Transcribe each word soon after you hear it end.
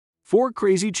4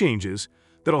 crazy changes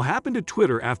that'll happen to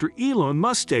Twitter after Elon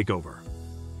Musk's takeover.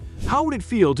 How would it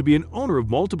feel to be an owner of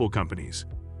multiple companies?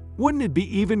 Wouldn't it be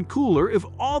even cooler if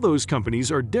all those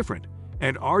companies are different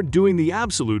and are doing the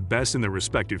absolute best in their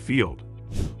respective field?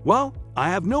 Well, I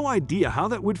have no idea how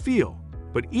that would feel,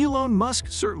 but Elon Musk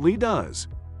certainly does.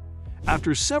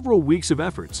 After several weeks of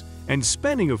efforts and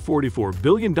spending of $44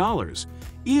 billion,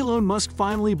 Elon Musk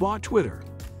finally bought Twitter.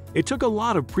 It took a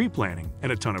lot of pre-planning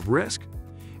and a ton of risk.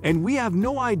 And we have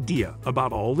no idea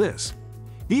about all this.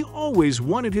 He always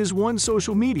wanted his one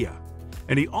social media,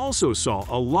 and he also saw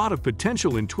a lot of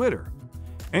potential in Twitter.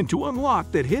 And to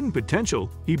unlock that hidden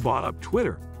potential, he bought up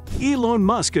Twitter. Elon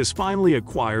Musk has finally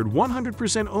acquired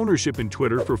 100% ownership in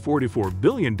Twitter for $44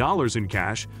 billion in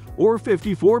cash, or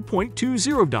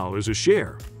 $54.20 a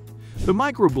share. The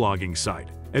microblogging site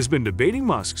has been debating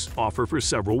Musk's offer for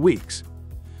several weeks.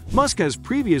 Musk has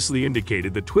previously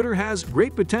indicated that Twitter has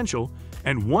great potential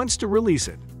and wants to release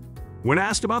it. When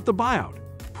asked about the buyout,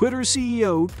 Twitter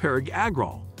CEO Parag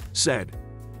Agrawal said,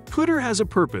 "Twitter has a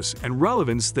purpose and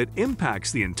relevance that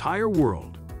impacts the entire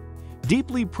world.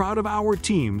 Deeply proud of our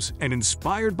teams and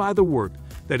inspired by the work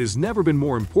that has never been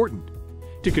more important."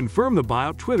 To confirm the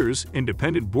buyout, Twitter's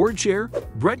independent board chair,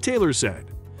 Bret Taylor, said,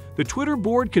 "The Twitter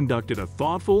board conducted a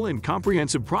thoughtful and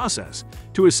comprehensive process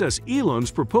to assess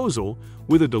Elon's proposal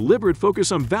with a deliberate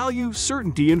focus on value,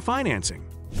 certainty, and financing.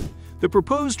 The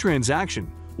proposed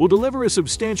transaction will deliver a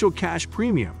substantial cash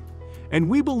premium, and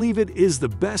we believe it is the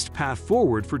best path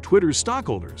forward for Twitter's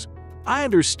stockholders. I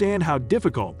understand how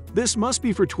difficult this must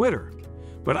be for Twitter,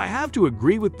 but I have to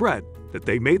agree with Bret that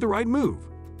they made the right move.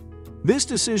 This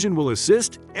decision will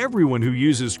assist everyone who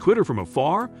uses Twitter from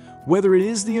afar, whether it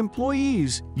is the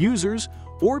employees, users,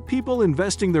 or people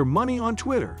investing their money on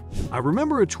Twitter." I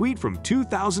remember a tweet from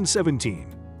 2017.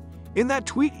 In that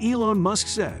tweet, Elon Musk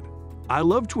said, "I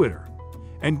love Twitter."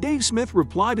 And Dave Smith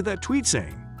replied to that tweet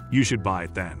saying, "You should buy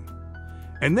it then."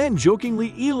 And then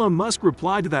jokingly, Elon Musk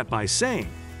replied to that by saying,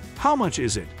 "How much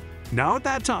is it?" Now at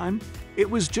that time, it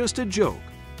was just a joke.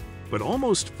 But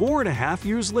almost 4.5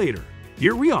 years later,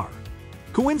 here we are.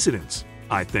 Coincidence?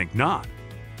 I think not.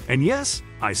 And yes,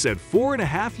 I said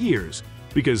 4.5 years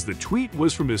because the tweet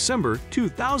was from December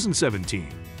 2017.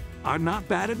 I'm not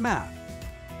bad at math.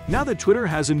 Now that Twitter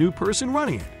has a new person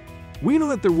running it, we know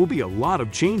that there will be a lot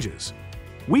of changes.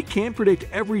 We can't predict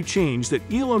every change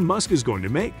that Elon Musk is going to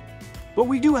make, but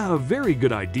we do have a very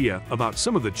good idea about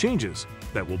some of the changes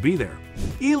that will be there.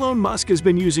 Elon Musk has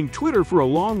been using Twitter for a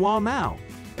long while now,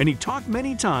 and he talked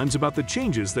many times about the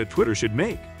changes that Twitter should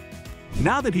make.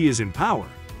 Now that he is in power,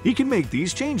 he can make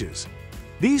these changes.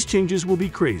 These changes will be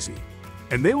crazy,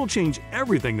 and they will change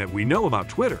everything that we know about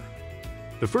Twitter.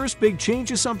 The first big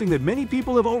change is something that many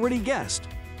people have already guessed: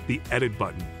 the edit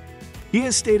button. He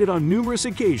has stated on numerous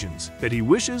occasions that he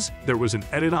wishes there was an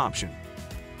edit option.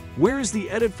 Where is the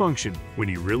edit function when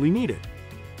you really need it?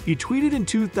 He tweeted in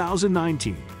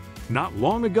 2019. Not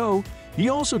long ago, he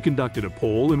also conducted a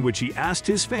poll in which he asked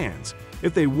his fans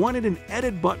if they wanted an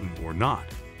edit button or not.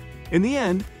 In the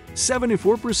end,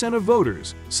 74% of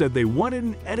voters said they wanted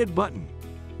an edit button.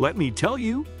 Let me tell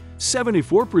you,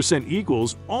 74%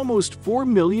 equals almost 4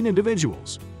 million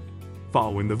individuals.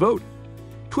 Following the vote,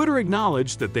 Twitter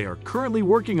acknowledged that they are currently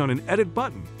working on an edit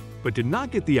button, but did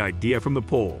not get the idea from the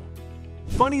poll.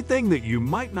 Funny thing that you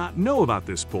might not know about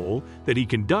this poll that he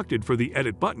conducted for the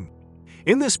edit button.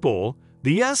 In this poll,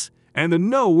 the yes and the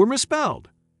no were misspelled.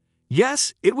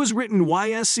 Yes, it was written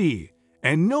YSC,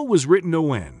 and no was written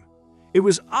ON. It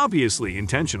was obviously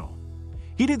intentional.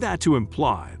 He did that to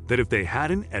imply that if they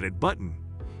had an edit button,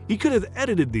 he could have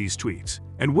edited these tweets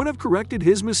and would have corrected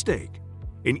his mistake.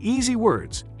 In easy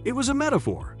words, it was a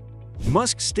metaphor.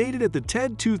 Musk stated at the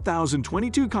TED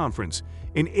 2022 conference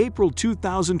in April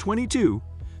 2022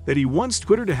 that he wants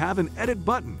Twitter to have an edit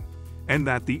button and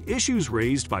that the issues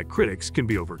raised by critics can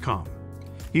be overcome.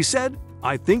 He said,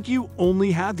 "I think you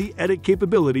only have the edit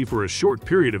capability for a short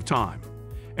period of time,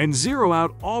 and zero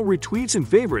out all retweets and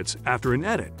favorites after an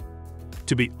edit.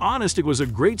 To be honest, it was a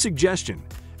great suggestion,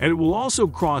 and it will also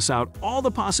cross out all the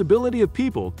possibility of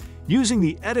people using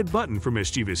the edit button for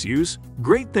mischievous use.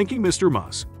 Great thinking, Mr.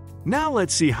 Musk." Now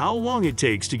let's see how long it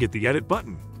takes to get the edit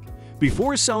button.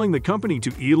 Before selling the company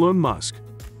to Elon Musk,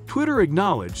 Twitter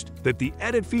acknowledged that the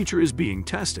edit feature is being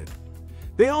tested.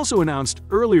 They also announced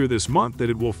earlier this month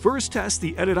that it will first test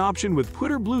the edit option with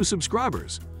Twitter Blue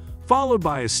subscribers, followed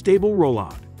by a stable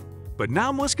rollout. But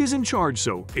now Musk is in charge,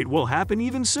 so it will happen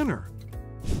even sooner.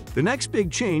 The next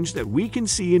big change that we can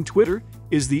see in Twitter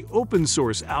is the open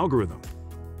source algorithm.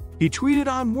 He tweeted,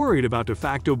 "I'm worried about de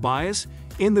facto bias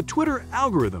in the Twitter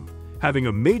algorithm having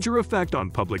a major effect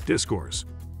on public discourse.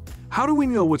 How do we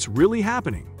know what's really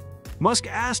happening? Musk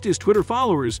asked his Twitter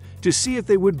followers to see if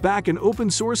they would back an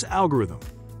open-source algorithm.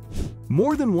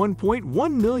 More than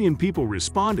 1.1 million people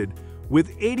responded,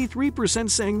 with 83%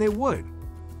 saying they would.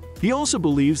 He also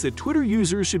believes that Twitter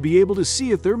users should be able to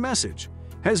see if their message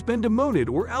has been demoted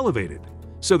or elevated,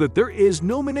 so that there is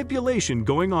no manipulation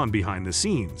going on behind the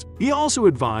scenes. He also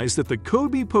advised that the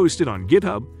code be posted on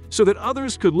GitHub so that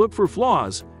others could look for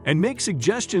flaws and make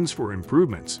suggestions for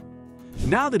improvements.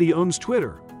 Now that he owns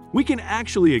Twitter, we can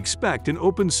actually expect an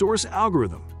open-source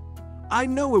algorithm. I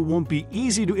know it won't be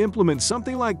easy to implement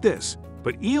something like this,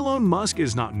 but Elon Musk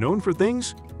is not known for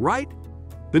things, right?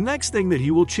 The next thing that he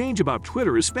will change about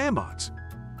Twitter is spam bots.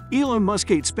 Elon Musk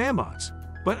hates spam bots,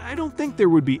 but I don't think there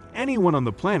would be anyone on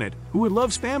the planet who would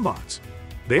love spam bots.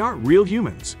 They aren't real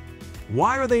humans.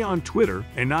 Why are they on Twitter?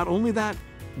 And not only that,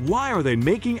 why are they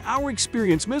making our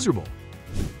experience miserable?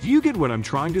 Do you get what I'm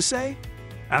trying to say?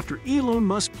 After Elon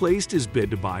Musk placed his bid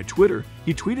to buy Twitter,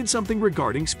 he tweeted something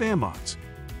regarding spam bots.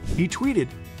 He tweeted,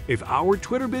 "If our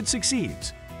Twitter bid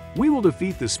succeeds, we will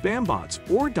defeat the spam bots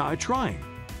or die trying."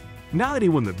 Now that he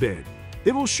won the bid,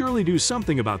 they will surely do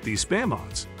something about these spam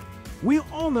bots. We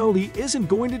all know he isn't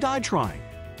going to die trying.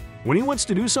 When he wants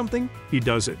to do something, he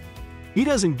does it. He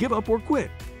doesn't give up or quit.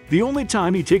 The only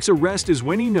time he takes a rest is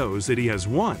when he knows that he has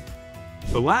won.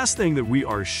 The last thing that we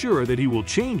are sure that he will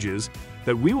change is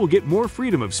that we will get more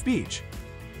freedom of speech.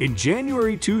 In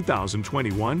January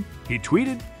 2021, he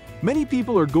tweeted, "Many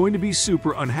people are going to be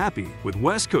super unhappy with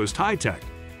West Coast high tech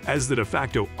as the de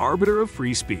facto arbiter of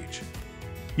free speech."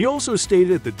 He also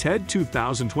stated at the TED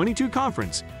 2022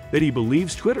 conference that he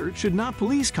believes Twitter should not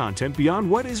police content beyond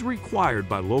what is required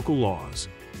by local laws.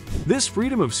 This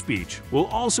freedom of speech will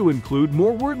also include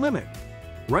more word limit.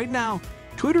 Right now,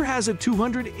 Twitter has a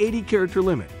 280-character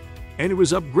limit, and it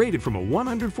was upgraded from a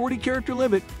 140-character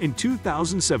limit in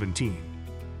 2017.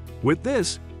 With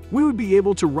this, we would be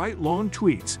able to write long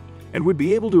tweets and would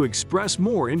be able to express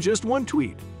more in just one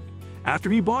tweet. After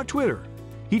he bought Twitter,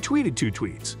 he tweeted 2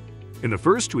 tweets. In the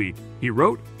first tweet, he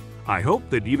wrote, "I hope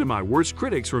that even my worst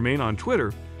critics remain on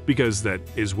Twitter because that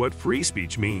is what free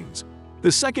speech means."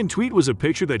 The second tweet was a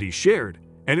picture that he shared,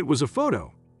 and it was a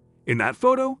photo. In that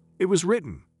photo, it was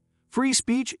written, "Free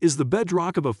speech is the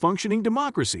bedrock of a functioning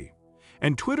democracy,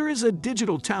 and Twitter is a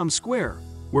digital town square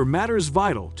where matters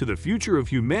vital to the future of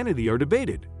humanity are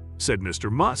debated," said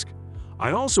Mr. Musk.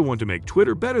 "I also want to make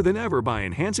Twitter better than ever by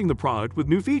enhancing the product with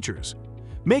new features,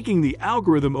 making the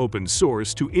algorithm open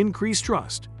source to increase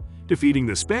trust, defeating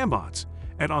the spam bots,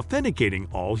 and authenticating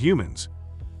all humans.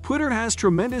 Twitter has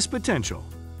tremendous potential.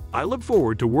 I look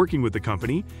forward to working with the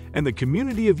company and the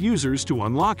community of users to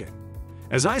unlock it."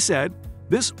 As I said,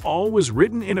 this all was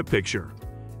written in a picture,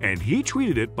 and he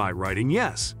tweeted it by writing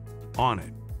 "yes" on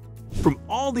it. From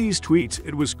all these tweets,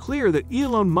 it was clear that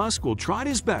Elon Musk will try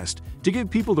his best to give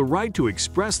people the right to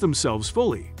express themselves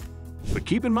fully. But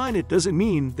keep in mind, it doesn't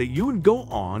mean that you would go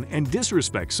on and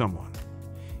disrespect someone.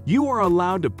 You are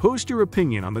allowed to post your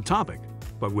opinion on the topic,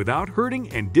 but without hurting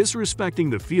and disrespecting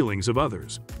the feelings of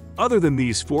others. Other than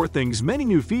these 4 things, many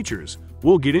new features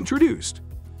will get introduced.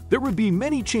 There would be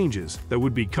many changes that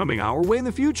would be coming our way in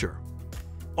the future.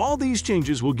 All these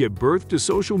changes will give birth to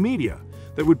social media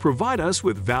that would provide us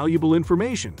with valuable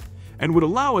information and would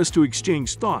allow us to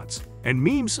exchange thoughts and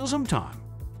memes sometime.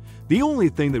 The only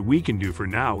thing that we can do for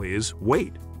now is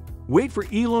wait. Wait for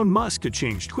Elon Musk to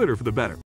change Twitter for the better.